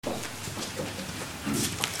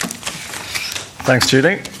Thanks,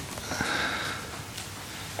 Judy.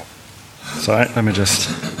 Sorry, let me just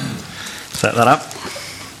set that up.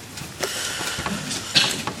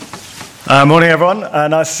 Morning, everyone.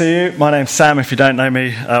 Nice to see you. My name's Sam, if you don't know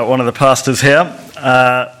me, one of the pastors here.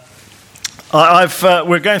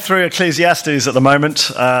 We're going through Ecclesiastes at the moment,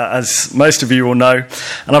 as most of you will know,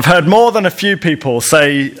 and I've heard more than a few people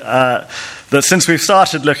say that since we've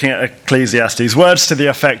started looking at Ecclesiastes, words to the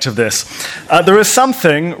effect of this: there is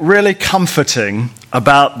something really comforting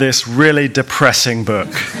about this really depressing book.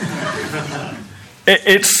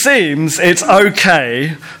 It seems it's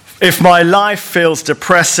okay if my life feels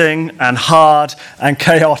depressing and hard and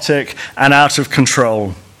chaotic and out of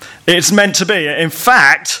control. It's meant to be. In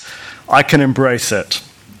fact, I can embrace it.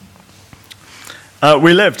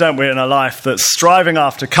 We live, don't we, in a life that's striving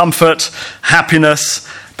after comfort, happiness,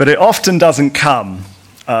 but it often doesn't come.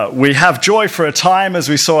 We have joy for a time, as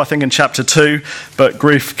we saw, I think, in chapter 2, but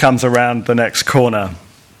grief comes around the next corner.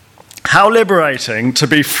 How liberating to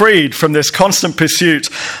be freed from this constant pursuit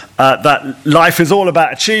that life is all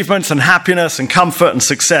about achievements and happiness and comfort and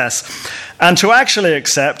success, and to actually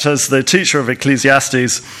accept, as the teacher of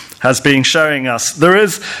Ecclesiastes has been showing us, there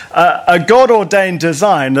is a God-ordained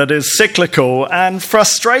design that is cyclical and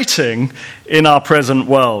frustrating in our present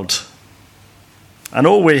world. And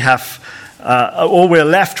all we're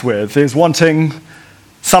left with is wanting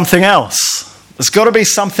something else. There's got to be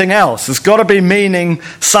something else. There's got to be meaning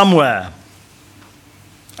somewhere.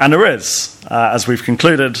 And there is, as we've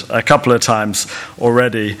concluded a couple of times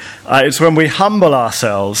already. It's when we humble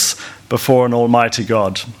ourselves before an almighty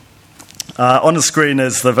God. On the screen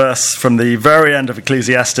is the verse from the very end of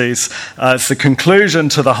Ecclesiastes. It's the conclusion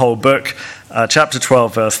to the whole book, chapter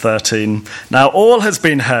 12, verse 13. Now all has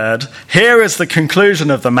been heard. Here is the conclusion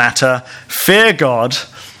of the matter. Fear God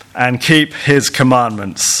and keep his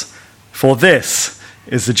commandments. For this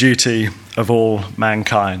is the duty of all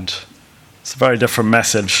mankind. It's a very different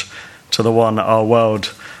message to the one our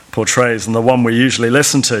world portrays and the one we usually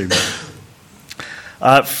listen to.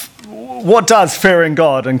 What does fearing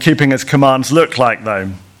God and keeping his commands look like,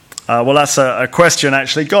 though? Well, that's a question,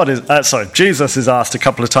 actually. Jesus is asked a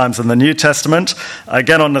couple of times in the New Testament.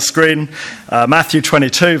 Again on the screen, Matthew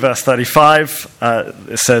 22, verse 35,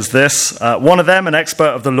 it says this. One of them, an expert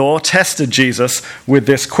of the law, tested Jesus with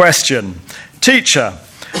this question. Teacher,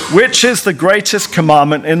 which is the greatest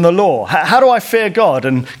commandment in the law? How do I fear God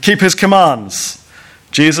and keep his commands?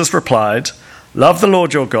 Jesus replied, love the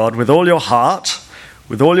Lord your God with all your heart,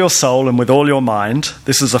 with all your soul, and with all your mind.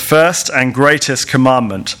 This is the first and greatest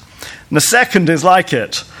commandment. And the second is like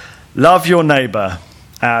it. Love your neighbor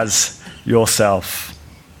as yourself.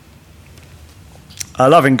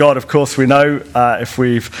 Loving God, of course, we know if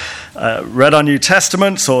we've read our New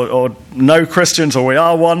Testaments or know Christians, or we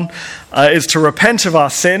are one, is to repent of our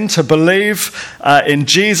sin, to believe in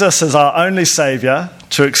Jesus as our only Saviour,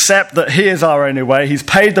 to accept that he is our only way. He's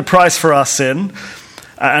paid the price for our sin.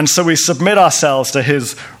 And so we submit ourselves to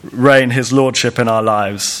his reign, his lordship in our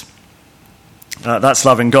lives. That's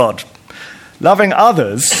loving God. Loving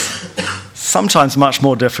others, sometimes much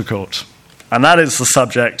more difficult. And that is the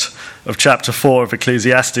subject of chapter 4 of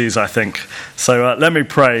Ecclesiastes, I think. So let me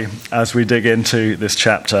pray as we dig into this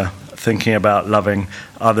chapter, thinking about loving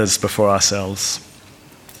others before ourselves.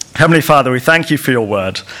 Heavenly Father, we thank you for your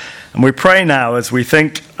word. And we pray now, as we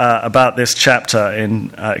think about this chapter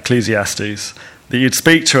in Ecclesiastes, that you'd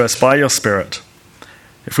speak to us by your Spirit.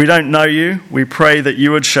 If we don't know you, we pray that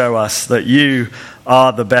you would show us that you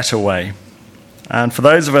are the better way. And for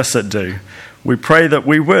those of us that do, we pray that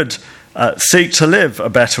we would seek to live a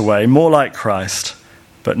better way, more like Christ,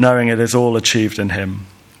 but knowing it is all achieved in him.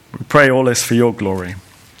 We pray all this for your glory.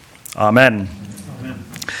 Amen.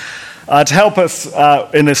 Amen. To help us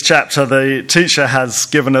in this chapter, the teacher has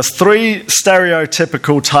given us 3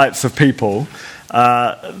 stereotypical types of people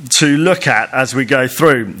to look at as we go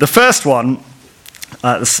through. The first one,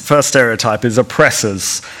 the first stereotype, is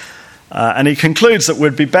oppressors. And he concludes that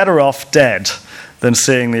we'd be better off dead than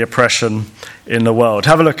seeing the oppression in the world.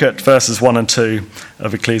 Have a look at verses 1 and 2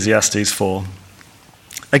 of Ecclesiastes 4.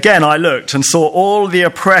 Again, I looked and saw all the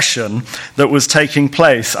oppression that was taking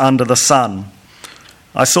place under the sun.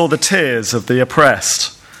 I saw the tears of the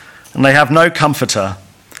oppressed, and they have no comforter.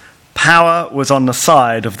 Power was on the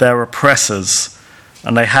side of their oppressors,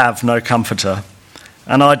 and they have no comforter.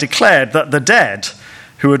 And I declared that the dead,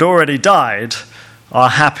 who had already died, are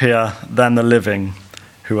happier than the living,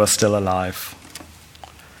 who are still alive.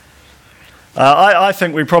 I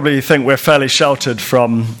think we probably think we're fairly sheltered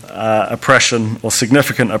from oppression or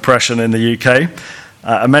significant oppression in the UK.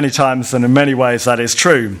 And many times and in many ways that is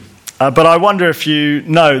true. But I wonder if you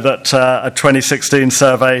know that a 2016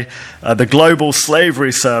 survey, the Global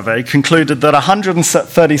Slavery Survey, concluded that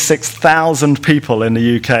 136,000 people in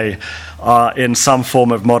the UK are in some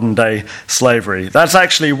form of modern-day slavery. That's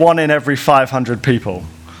actually 1 in every 500 people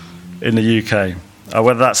in the UK.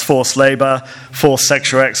 Whether that's forced labour, forced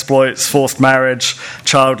sexual exploits, forced marriage,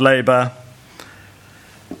 child labour.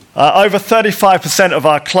 Over 35% of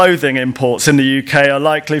our clothing imports in the UK are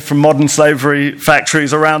likely from modern slavery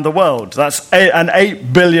factories around the world. That's an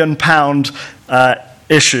 £8 billion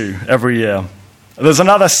issue every year. There's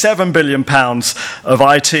another £7 billion of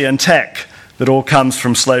IT and tech that all comes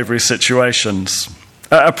from slavery situations.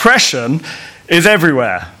 Oppression is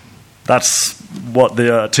everywhere. That's what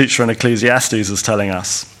the teacher in Ecclesiastes is telling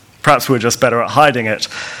us. Perhaps we're just better at hiding it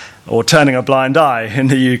or turning a blind eye in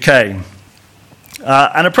the UK.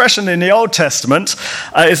 And oppression in the Old Testament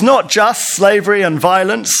is not just slavery and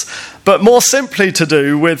violence, but more simply to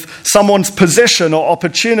do with someone's position or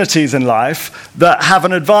opportunities in life that have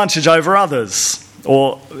an advantage over others.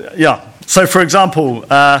 So, for example,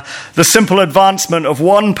 the simple advancement of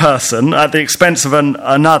one person at the expense of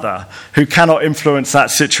another who cannot influence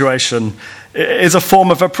that situation is a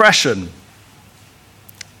form of oppression.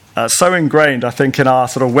 So ingrained, I think, in our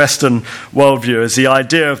sort of Western worldview is the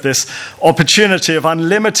idea of this opportunity of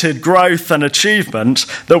unlimited growth and achievement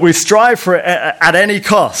that we strive for at any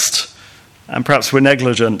cost. And perhaps we're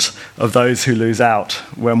negligent of those who lose out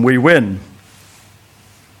when we win.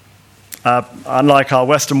 Unlike our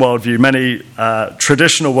Western worldview, many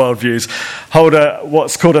traditional worldviews hold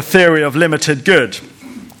what's called a theory of limited good.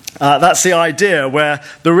 That's the idea where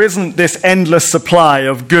there isn't this endless supply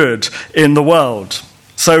of good in the world.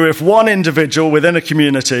 So if one individual within a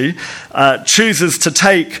community chooses to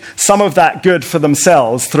take some of that good for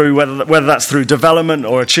themselves, through whether that's through development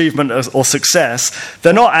or achievement or success,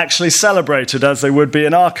 they're not actually celebrated as they would be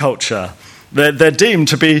in our culture. They're deemed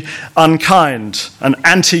to be unkind, an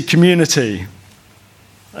anti-community.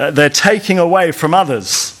 They're taking away from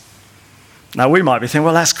others. Now we might be thinking,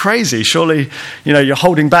 well, that's crazy. Surely, you're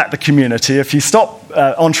holding back the community if you stop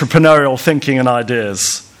entrepreneurial thinking and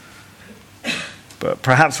ideas. But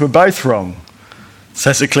perhaps we're both wrong,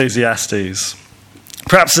 says Ecclesiastes.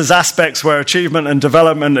 Perhaps there's aspects where achievement and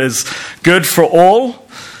development is good for all,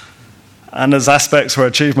 and there's aspects where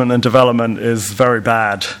achievement and development is very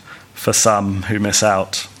bad for some who miss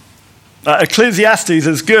out. Ecclesiastes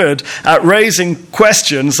is good at raising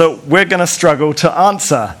questions that we're going to struggle to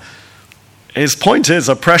answer. His point is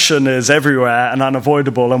oppression is everywhere and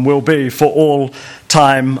unavoidable and will be for all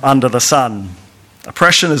time under the sun.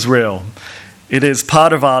 Oppression is real. It is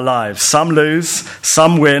part of our lives. Some lose,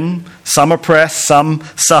 some win, some oppress, some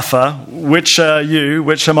suffer. Which are you?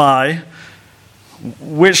 Which am I?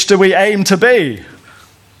 Which do we aim to be?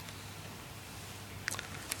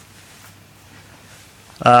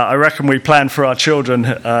 I reckon we plan for our children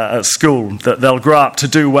at school that they'll grow up to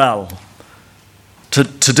do well,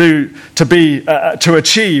 to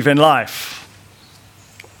achieve in life.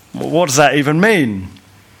 What does that even mean?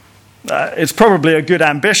 It's probably a good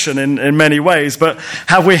ambition in many ways, but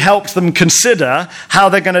have we helped them consider how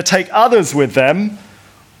they're going to take others with them,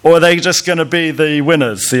 or are they just going to be the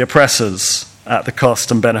winners, the oppressors, at the cost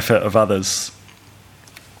and benefit of others?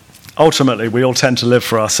 Ultimately, we all tend to live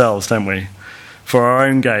for ourselves, don't we? For our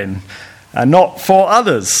own gain, and not for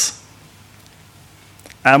others.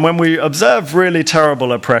 And when we observe really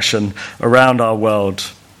terrible oppression around our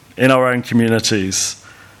world, in our own communities,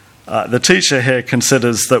 the teacher here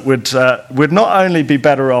considers that we'd not only be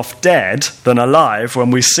better off dead than alive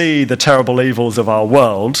when we see the terrible evils of our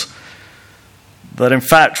world, that in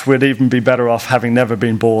fact we'd even be better off having never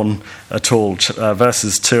been born at all.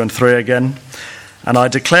 Verses 2 and 3 again. And I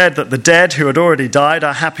declared that the dead who had already died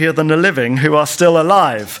are happier than the living who are still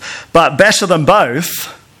alive. But better than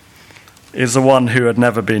both is the one who had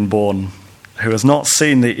never been born, who has not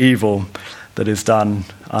seen the evil that is done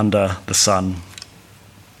under the sun.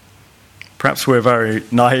 Perhaps we're very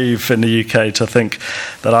naive in the UK to think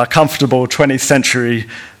that our comfortable 20th century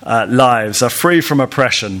lives are free from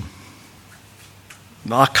oppression.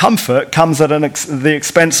 Our comfort comes at the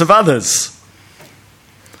expense of others.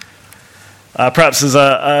 Perhaps as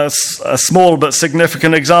a small but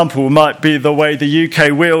significant example might be the way the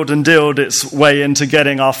UK wheeled and dealed its way into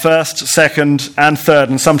getting our first, second and third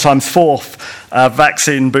and sometimes fourth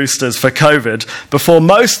vaccine boosters for COVID before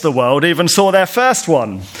most of the world even saw their first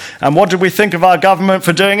one. And what did we think of our government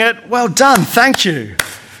for doing it? Well done, thank you.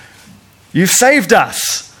 You've saved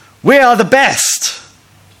us. We are the best.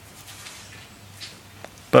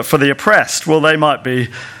 But for the oppressed, well, they might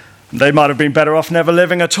have been better off never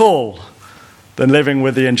living at all. than living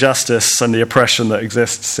with the injustice and the oppression that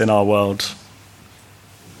exists in our world.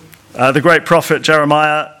 The great prophet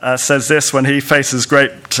Jeremiah says this when he faces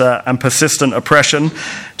great and persistent oppression.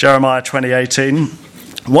 Jeremiah 20:18.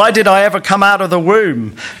 Why did I ever come out of the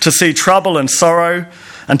womb to see trouble and sorrow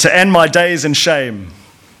and to end my days in shame?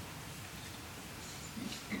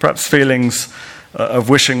 Perhaps feelings of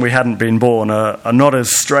wishing we hadn't been born are not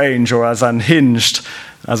as strange or as unhinged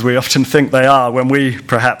as we often think they are when we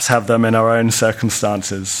perhaps have them in our own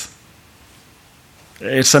circumstances.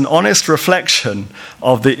 It's an honest reflection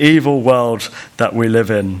of the evil world that we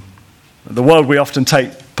live in, the world we often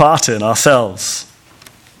take part in ourselves.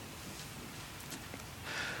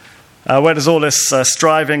 Where does all this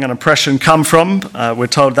striving and oppression come from? We're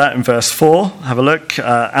told that in verse 4. Have a look.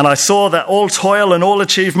 And I saw that all toil and all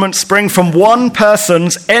achievement spring from one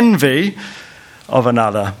person's envy of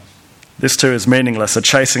another. This too is meaningless, a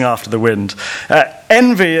chasing after the wind.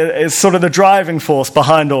 Envy is sort of the driving force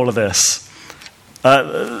behind all of this.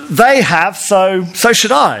 They have, so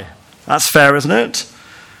should I. That's fair, isn't it?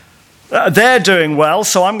 They're doing well,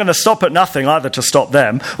 so I'm going to stop at nothing, either to stop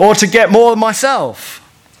them or to get more myself.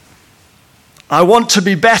 I want to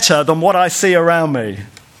be better than what I see around me.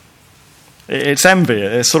 It's envy.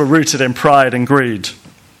 It's sort of rooted in pride and greed.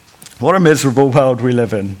 What a miserable world we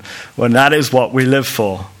live in when that is what we live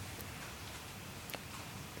for.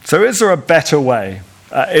 So is there a better way?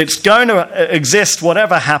 It's going to exist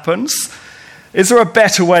whatever happens. Is there a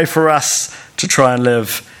better way for us to try and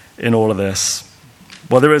live in all of this?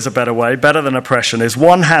 Well, there is a better way. Better than oppression is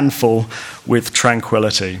one handful with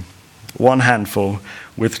tranquility. One handful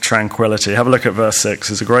with tranquility. Have a look at verse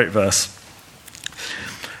 6. It's a great verse.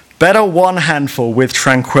 Better one handful with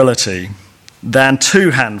tranquility than two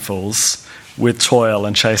handfuls with toil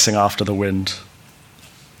and chasing after the wind.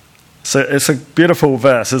 So it's a beautiful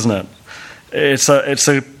verse, isn't it? It's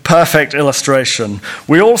a perfect illustration.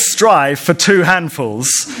 We all strive for two handfuls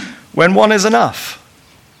when one is enough.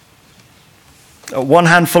 One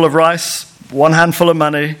handful of rice, one handful of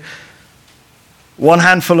money, one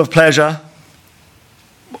handful of pleasure.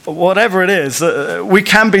 Whatever it is, we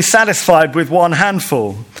can be satisfied with one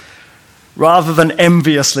handful rather than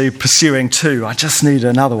enviously pursuing two. I just need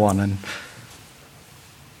another one. And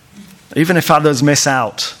even if others miss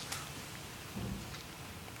out.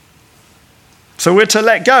 So we're to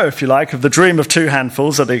let go, if you like, of the dream of two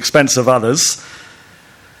handfuls at the expense of others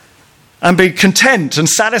and be content and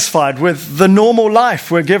satisfied with the normal life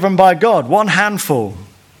we're given by God, one handful.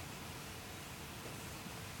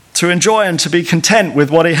 To enjoy and to be content with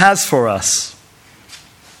what he has for us.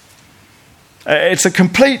 It's a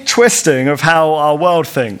complete twisting of how our world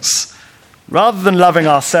thinks. Rather than loving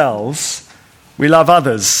ourselves, we love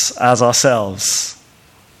others as ourselves.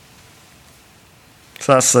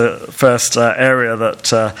 So that's the first area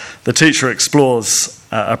that the teacher explores,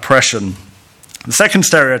 oppression. The second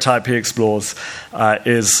stereotype he explores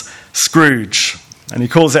is Scrooge, and he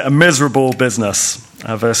calls it a miserable business,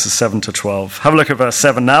 verses 7 to 12. Have a look at verse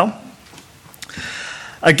 7 now.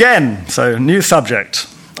 Again, so new subject.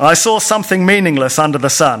 I saw something meaningless under the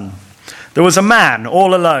sun. There was a man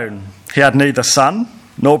all alone. He had neither son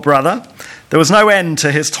nor brother. There was no end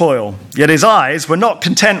to his toil, yet his eyes were not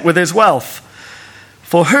content with his wealth.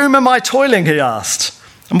 For whom am I toiling, he asked,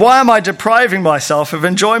 and why am I depriving myself of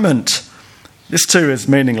enjoyment? This too is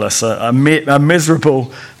meaningless, a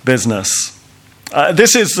miserable business.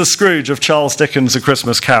 This is the Scrooge of Charles Dickens' A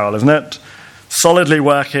Christmas Carol, isn't it? Solidly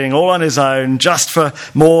working, all on his own, just for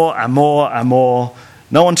more and more and more.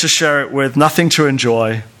 No one to share it with, nothing to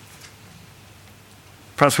enjoy.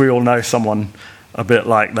 Perhaps we all know someone a bit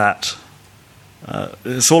like that.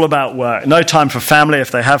 It's all about work. No time for family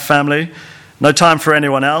if they have family. No time for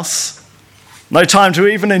anyone else. No time to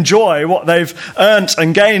even enjoy what they've earned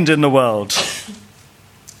and gained in the world.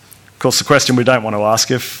 Of course, the question we don't want to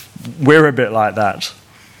ask if we're a bit like that.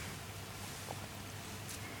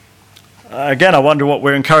 Again, I wonder what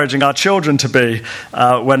we're encouraging our children to be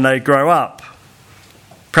when they grow up.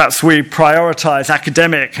 Perhaps we prioritize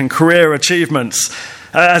academic and career achievements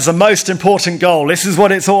as the most important goal. This is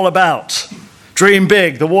what it's all about. Dream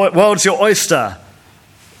big. The world's your oyster.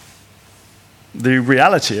 The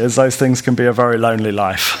reality is those things can be a very lonely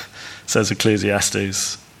life, says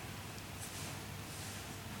Ecclesiastes.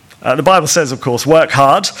 The Bible says, of course, work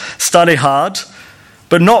hard, study hard,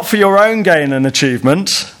 but not for your own gain and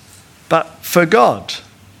achievement, but for God.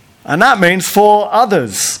 And that means for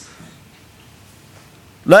others.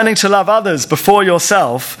 Learning to love others before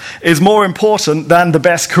yourself is more important than the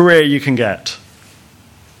best career you can get.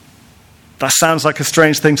 That sounds like a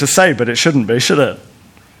strange thing to say, but it shouldn't be, should it?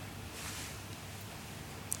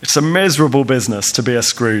 It's a miserable business to be a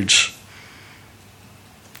Scrooge.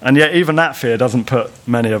 And yet even that fear doesn't put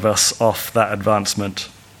many of us off that advancement.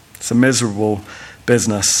 It's a miserable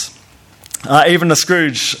business. Even the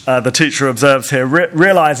Scrooge, the teacher observes here,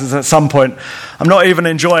 realizes at some point, I'm not even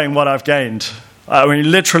enjoying what I've gained. I mean,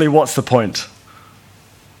 literally, what's the point?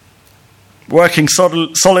 Working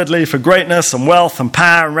solidly for greatness and wealth and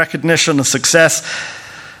power and recognition and success.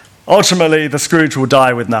 Ultimately, the Scrooge will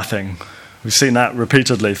die with nothing. We've seen that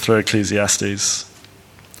repeatedly through Ecclesiastes.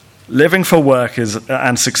 Living for work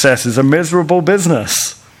and success is a miserable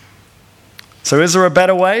business. So is there a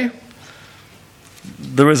better way?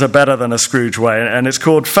 There is a better than a Scrooge way, and it's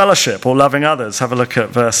called fellowship or loving others. Have a look at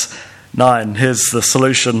verse 9. Here's the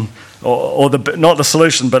solution, not the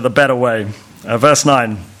solution, but the better way. Verse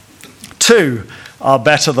 9. 2 are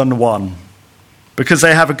better than 1, because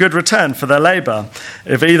they have a good return for their labor.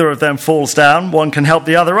 If either of them falls down, one can help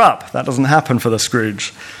the other up. That doesn't happen for the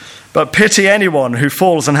Scrooge. But pity anyone who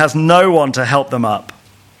falls and has no one to help them up.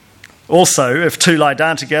 Also, if 2 lie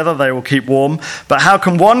down together, they will keep warm. But how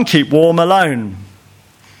can one keep warm alone?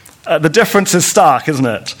 The difference is stark, isn't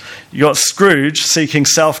it? You've got Scrooge seeking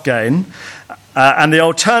self-gain, and the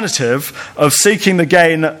alternative of seeking the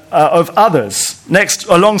gain of others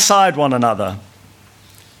alongside one another.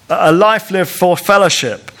 A life lived for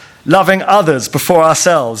fellowship, loving others before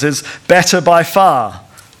ourselves, is better by far.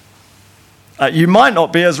 You might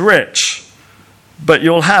not be as rich, but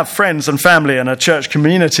you'll have friends and family and a church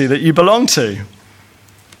community that you belong to.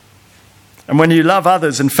 And when you love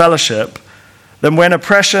others in fellowship, then when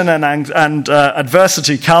oppression and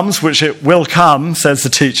adversity comes, which it will come, says the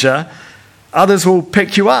teacher, others will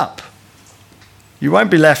pick you up. You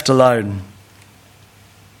won't be left alone.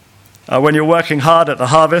 When you're working hard at the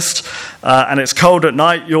harvest and it's cold at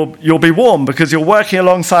night, you'll be warm because you're working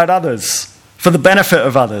alongside others for the benefit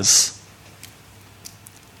of others.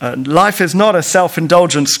 Life is not a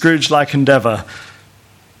self-indulgent Scrooge-like endeavor.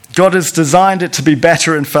 God has designed it to be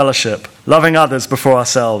better in fellowship, loving others before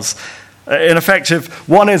ourselves. In effect, if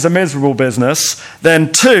 1 is a miserable business,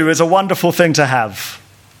 then 2 is a wonderful thing to have.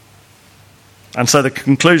 And so the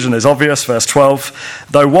conclusion is obvious, verse 12.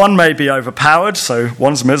 Though 1 may be overpowered, so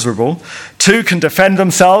 1's miserable, 2 can defend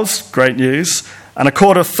themselves, great news, and a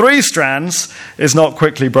cord of 3 strands is not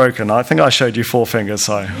quickly broken. I think I showed you 4 fingers,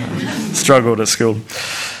 so I struggled at school.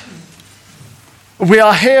 We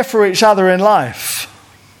are here for each other in life,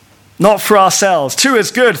 not for ourselves. 2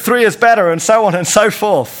 is good, 3 is better, and so on and so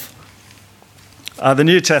forth. The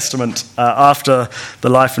New Testament, after the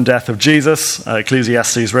life and death of Jesus,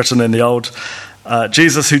 Ecclesiastes written in the Old,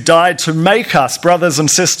 Jesus who died to make us brothers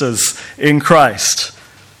and sisters in Christ,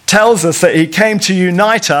 tells us that he came to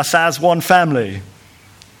unite us as one family.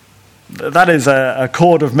 That is a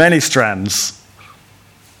cord of many strands.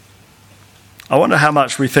 I wonder how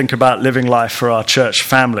much we think about living life for our church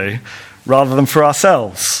family rather than for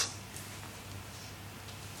ourselves.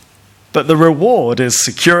 But the reward is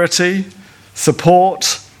security,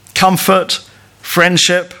 support, comfort,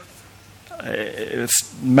 friendship. It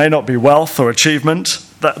may not be wealth or achievement,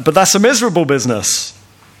 but that's a miserable business.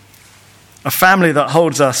 A family that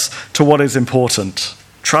holds us to what is important,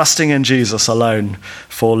 trusting in Jesus alone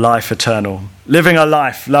for life eternal, living a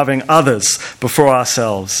life loving others before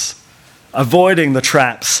ourselves, avoiding the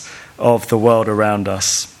traps of the world around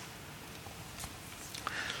us.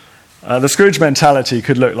 The Scrooge mentality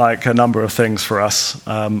could look like a number of things for us.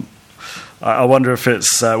 I wonder if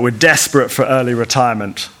it's we're desperate for early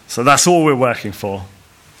retirement, so that's all we're working for.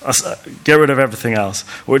 Get rid of everything else.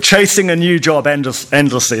 We're chasing a new job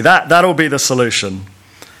endlessly. That'll be the solution.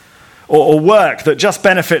 Or work that just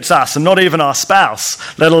benefits us and not even our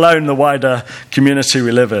spouse, let alone the wider community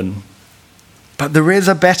we live in. But there is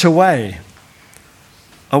a better way.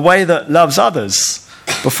 A way that loves others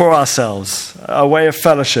before ourselves. A way of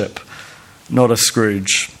fellowship, not a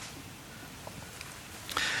Scrooge.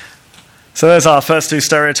 So there's our first 2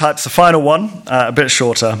 stereotypes. The final one, a bit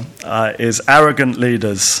shorter, is arrogant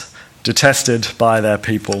leaders, detested by their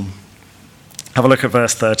people. Have a look at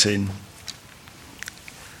verse 13.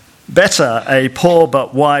 Better a poor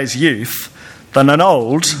but wise youth than an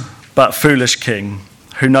old but foolish king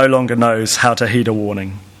who no longer knows how to heed a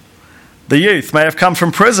warning. The youth may have come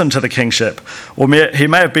from prison to the kingship, or he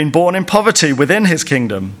may have been born in poverty within his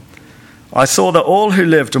kingdom. I saw that all who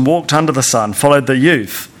lived and walked under the sun followed the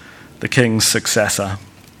youth, the king's successor.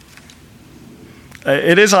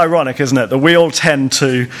 It is ironic, isn't it, that we all tend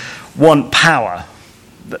to want power.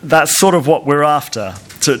 That's sort of what we're after,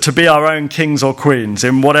 to be our own kings or queens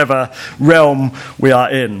in whatever realm we are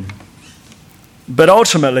in. But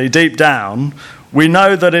ultimately, deep down, we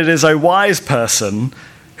know that it is a wise person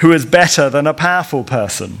who is better than a powerful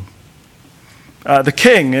person. The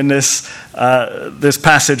king in this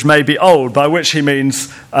passage may be old, by which he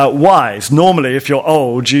means wise. Normally, if you're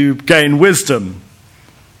old, you gain wisdom.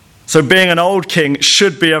 So being an old king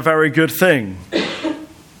should be a very good thing.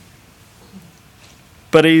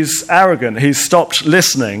 But he's arrogant. He's stopped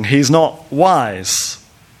listening. He's not wise.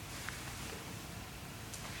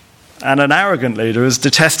 And an arrogant leader is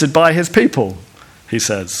detested by his people, he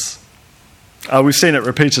says. We've seen it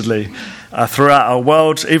repeatedly throughout our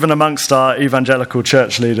world, even amongst our evangelical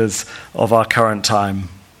church leaders of our current time.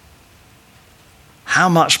 How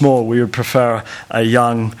much more we would prefer a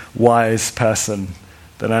young, wise person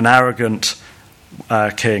than an arrogant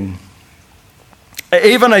king.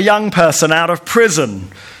 Even a young person out of prison,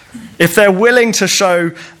 if they're willing to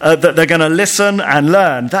show that they're going to listen and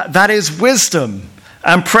learn, that is wisdom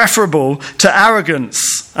and preferable to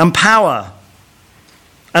arrogance and power.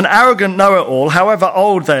 An arrogant know-it-all, however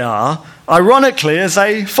old they are, ironically is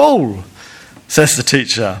a fool, says the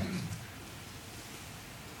teacher.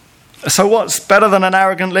 So what's better than an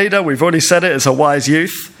arrogant leader? We've already said it, is a wise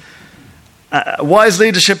youth. Wise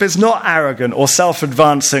leadership is not arrogant or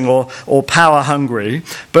self-advancing or power-hungry,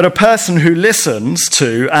 but a person who listens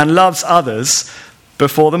to and loves others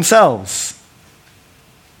before themselves.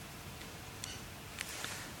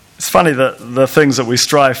 It's funny that the things that we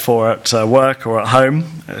strive for at work or at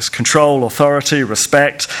home is control, authority,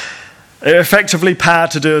 respect, effectively power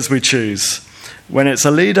to do as we choose. When it's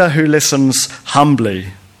a leader who listens humbly,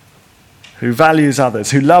 who values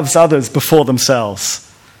others, who loves others before themselves,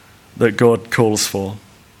 that God calls for.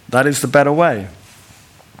 That is the better way.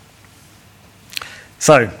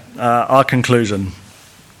 So, our conclusion.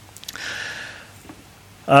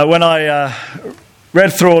 When I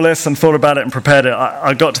read through all this and thought about it and prepared it,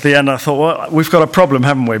 I got to the end and I thought, well, we've got a problem,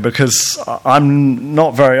 haven't we? Because I'm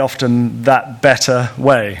not very often that better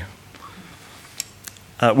way.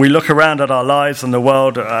 We look around at our lives and the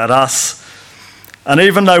world, at us, and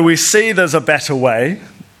even though we see there's a better way,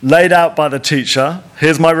 laid out by the teacher,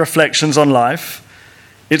 here's my reflections on life,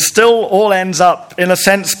 it still all ends up, in a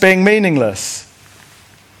sense, being meaningless.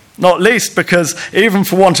 Not least because, even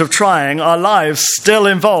for want of trying, our lives still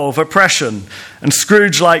involve oppression and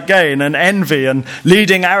Scrooge-like gain and envy and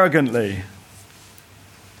leading arrogantly.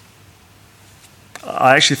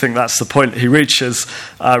 I actually think that's the point he reaches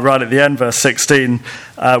right at the end, verse 16,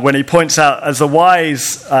 when he points out, as the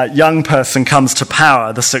wise young person comes to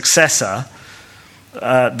power, the successor,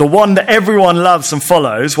 the one that everyone loves and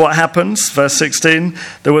follows, what happens? Verse 16,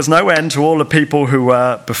 there was no end to all the people who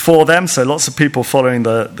were before them, so lots of people following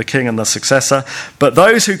the king and the successor, but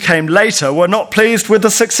those who came later were not pleased with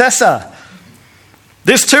the successor.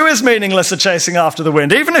 This too is meaningless, a chasing after the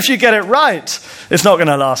wind. Even if you get it right, it's not going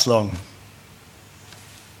to last long.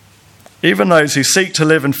 Even those who seek to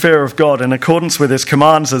live in fear of God in accordance with his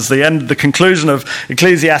commands, as the conclusion of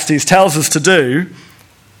Ecclesiastes tells us to do,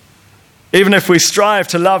 even if we strive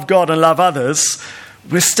to love God and love others,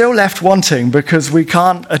 we're still left wanting because we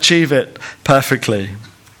can't achieve it perfectly.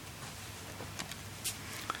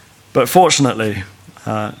 But fortunately,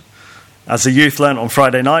 as the youth learnt on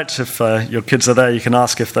Friday night, if your kids are there, you can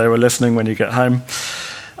ask if they were listening when you get home,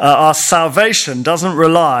 our salvation doesn't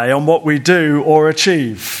rely on what we do or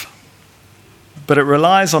achieve, but it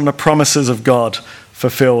relies on the promises of God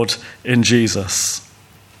fulfilled in Jesus.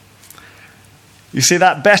 You see,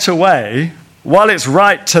 that better way, while it's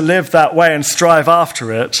right to live that way and strive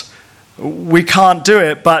after it, we can't do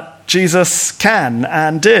it, but Jesus can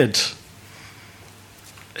and did.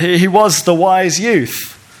 He was the wise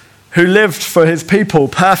youth who lived for his people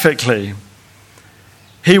perfectly.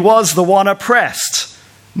 He was the one oppressed,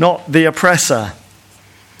 not the oppressor.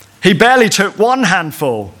 He barely took one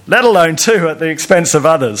handful, let alone two, at the expense of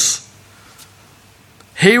others.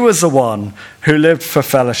 He was the one who lived for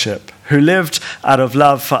fellowship, who lived out of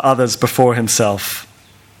love for others before himself,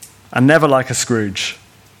 and never like a Scrooge.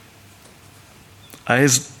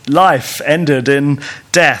 His life ended in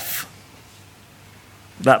death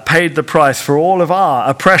that paid the price for all of our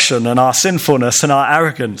oppression and our sinfulness and our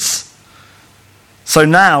arrogance. So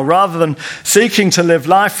now, rather than seeking to live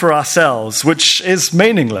life for ourselves, which is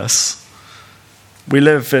meaningless, we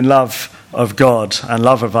live in love of God and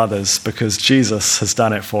love of others because Jesus has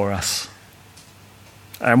done it for us.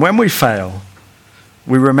 And when we fail,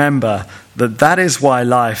 we remember that that is why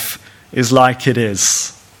life is like it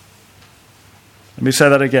is. Let me say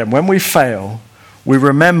that again. When we fail, we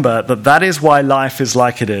remember that that is why life is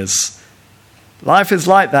like it is. Life is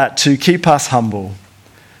like that to keep us humble,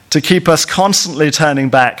 to keep us constantly turning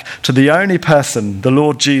back to the only person, the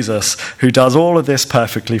Lord Jesus, who does all of this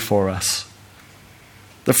perfectly for us.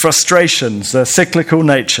 The frustrations, the cyclical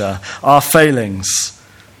nature, our failings,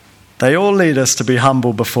 They all lead us to be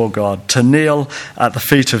humble before God, to kneel at the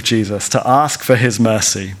feet of Jesus, to ask for his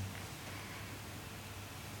mercy.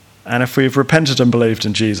 And if we've repented and believed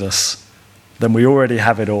in Jesus, then we already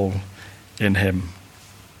have it all in him.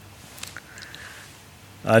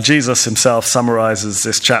 Jesus himself summarizes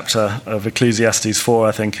this chapter of Ecclesiastes 4,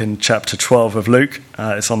 I think, in chapter 12 of Luke.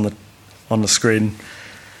 It's on the screen.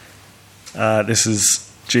 This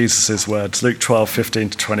is Jesus' words, Luke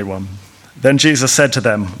 12:15-21. Then Jesus said to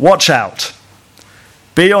them, "Watch out.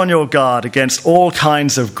 Be on your guard against all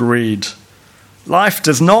kinds of greed. Life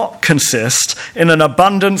does not consist in an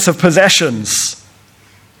abundance of possessions."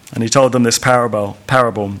 And he told them this parable.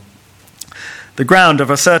 The ground of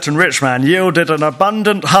a certain rich man yielded an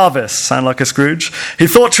abundant harvest. Sound like a Scrooge? He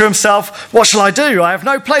thought to himself, "What shall I do? I have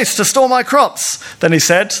no place to store my crops." Then he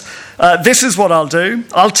said, "This is what I'll do.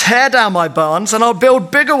 I'll tear down my barns and I'll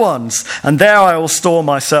build bigger ones, and there I will store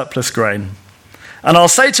my surplus grain. And I'll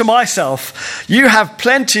say to myself, you have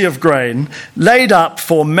plenty of grain laid up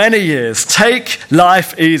for many years. Take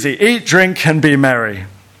life easy. Eat, drink, and be merry."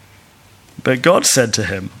 But God said to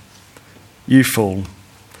him, "You fool.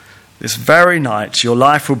 This very night your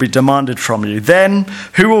life will be demanded from you. Then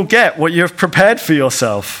who will get what you have prepared for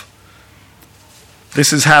yourself?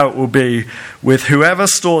 This is how it will be with whoever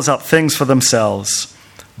stores up things for themselves,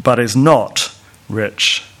 but is not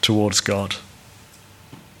rich towards God."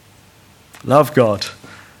 Love God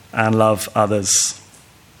and love others,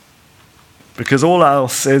 because all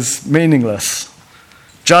else is meaningless.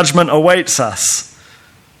 Judgment awaits us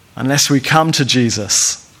unless we come to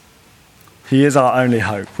Jesus. He is our only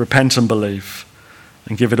hope. Repent and believe,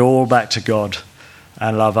 and give it all back to God,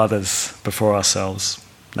 and love others before ourselves.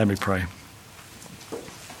 Let me pray.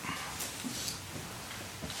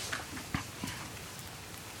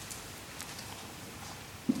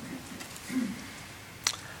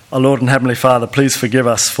 Our Lord and Heavenly Father, please forgive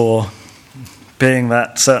us for being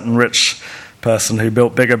that certain rich person who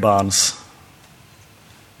built bigger barns,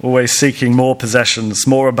 always seeking more possessions,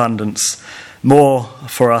 more abundance, more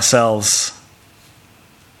for ourselves,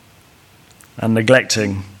 and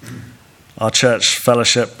neglecting our church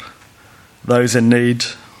fellowship, those in need,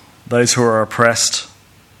 those who are oppressed.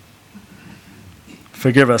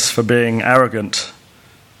 Forgive us for being arrogant.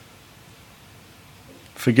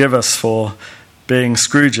 Forgive us for being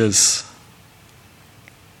Scrooges.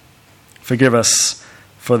 Forgive us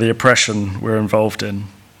for the oppression we're involved in.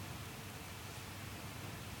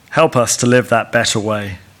 Help us to live that better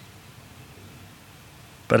way.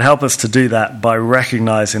 But help us to do that by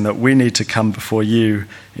recognizing that we need to come before you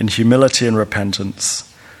in humility and repentance,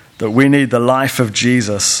 that we need the life of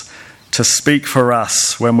Jesus to speak for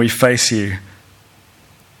us when we face you.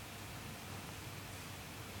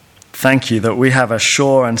 Thank you that we have a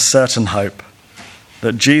sure and certain hope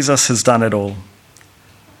that Jesus has done it all.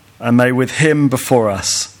 And may with him before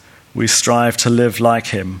us, we strive to live like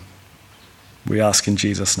him. We ask in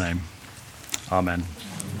Jesus' name. Amen.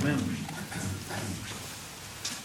 Amen.